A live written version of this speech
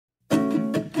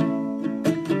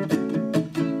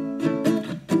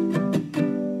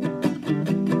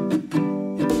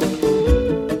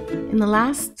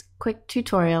last quick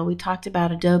tutorial, we talked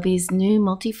about Adobe's new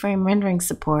multi-frame rendering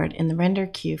support in the render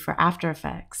queue for After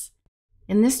Effects.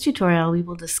 In this tutorial, we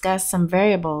will discuss some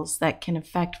variables that can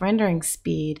affect rendering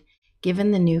speed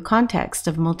given the new context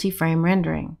of multi-frame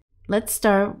rendering. Let's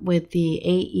start with the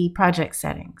AE project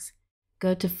settings.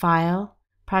 Go to File,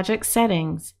 Project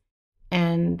Settings,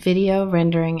 and Video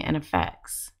Rendering and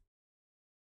Effects.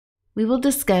 We will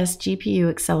discuss GPU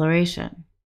acceleration.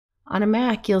 On a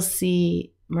Mac, you'll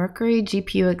see Mercury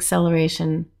GPU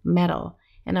Acceleration Metal,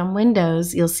 and on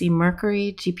Windows, you'll see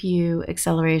Mercury GPU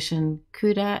Acceleration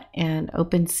CUDA and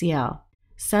OpenCL.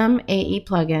 Some AE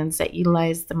plugins that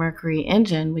utilize the Mercury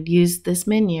engine would use this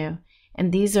menu,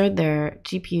 and these are their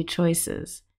GPU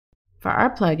choices. For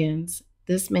our plugins,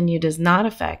 this menu does not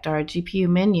affect our GPU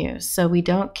menu, so we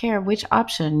don't care which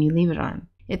option you leave it on.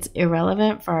 It's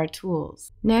irrelevant for our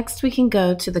tools. Next, we can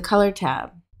go to the Color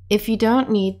tab. If you don't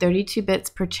need 32 bits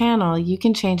per channel, you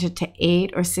can change it to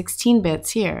 8 or 16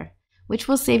 bits here, which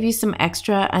will save you some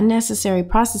extra unnecessary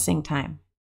processing time.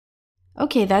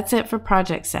 Okay, that's it for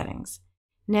project settings.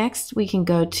 Next, we can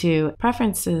go to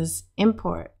Preferences,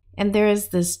 Import, and there is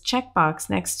this checkbox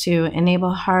next to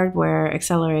Enable Hardware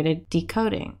Accelerated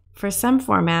Decoding. For some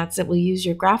formats, it will use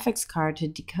your graphics card to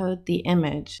decode the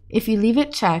image. If you leave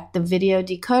it checked, the video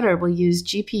decoder will use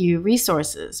GPU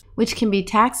resources, which can be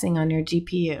taxing on your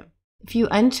GPU. If you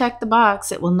uncheck the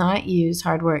box, it will not use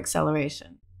hardware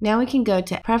acceleration. Now we can go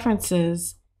to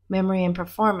Preferences, Memory and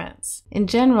Performance. In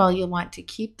general, you'll want to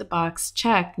keep the box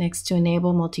checked next to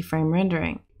Enable Multi-Frame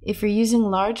Rendering. If you're using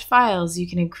large files, you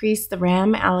can increase the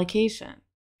RAM allocation.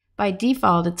 By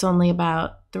default, it's only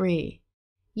about 3.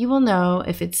 You will know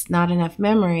if it's not enough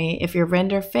memory if your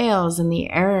render fails and the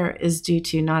error is due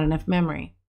to not enough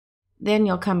memory. Then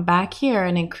you'll come back here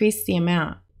and increase the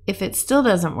amount. If it still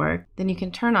doesn't work, then you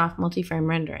can turn off multi-frame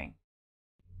rendering.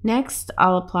 Next,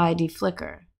 I'll apply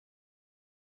deflicker.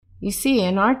 You see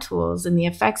in our tools, in the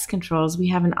effects controls, we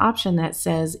have an option that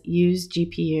says Use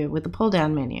GPU with a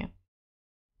pull-down menu.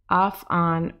 Off,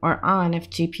 on, or on if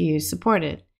GPU is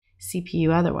supported,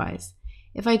 CPU otherwise.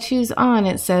 If I choose on,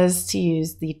 it says to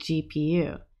use the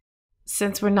GPU.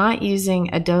 Since we're not using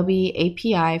Adobe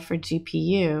API for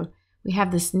GPU, we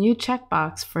have this new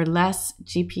checkbox for less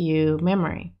GPU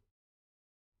memory.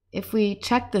 If we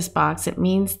check this box, it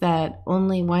means that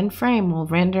only one frame will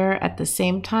render at the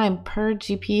same time per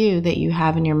GPU that you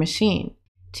have in your machine.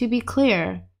 To be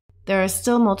clear, there are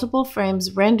still multiple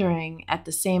frames rendering at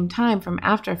the same time from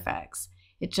After Effects.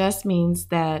 It just means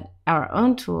that our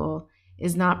own tool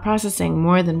is not processing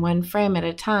more than one frame at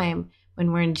a time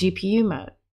when we're in GPU mode.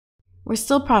 We're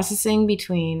still processing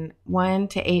between 1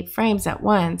 to 8 frames at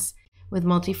once with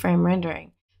multi-frame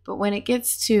rendering, but when it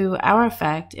gets to our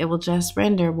effect, it will just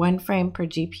render 1 frame per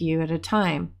GPU at a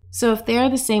time. So if they are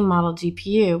the same model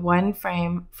GPU, 1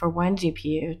 frame for 1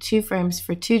 GPU, 2 frames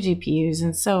for 2 GPUs,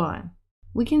 and so on.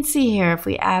 We can see here if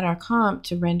we add our comp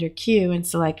to render queue and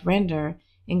select render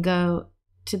and go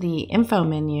to the info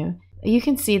menu, you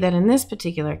can see that in this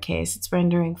particular case, it's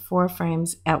rendering 4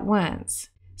 frames at once.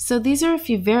 So these are a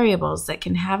few variables that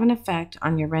can have an effect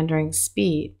on your rendering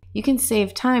speed. You can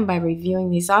save time by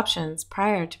reviewing these options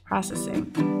prior to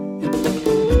processing.